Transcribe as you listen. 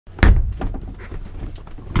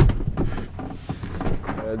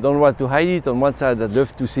Don't want to hide it. On one side, I'd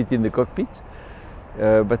love to sit in the cockpit,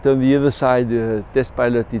 but on the other side, test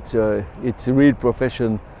pilot, it's a real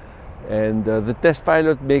profession, and the test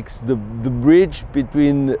pilot makes the bridge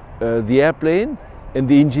between the airplane and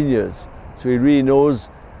the engineers. So he really knows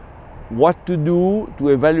what to do to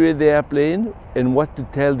evaluate the airplane and what to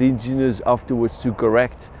tell the engineers afterwards to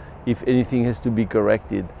correct if anything has to be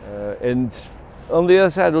corrected. And on the other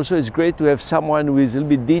side also, it's great to have someone who is a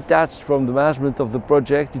little bit detached from the management of the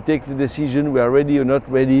project to take the decision, we are ready or not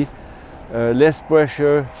ready, less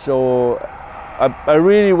pressure. So I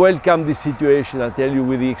really welcome this situation, I tell you,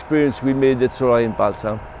 with the experience we made at Solar Impulse.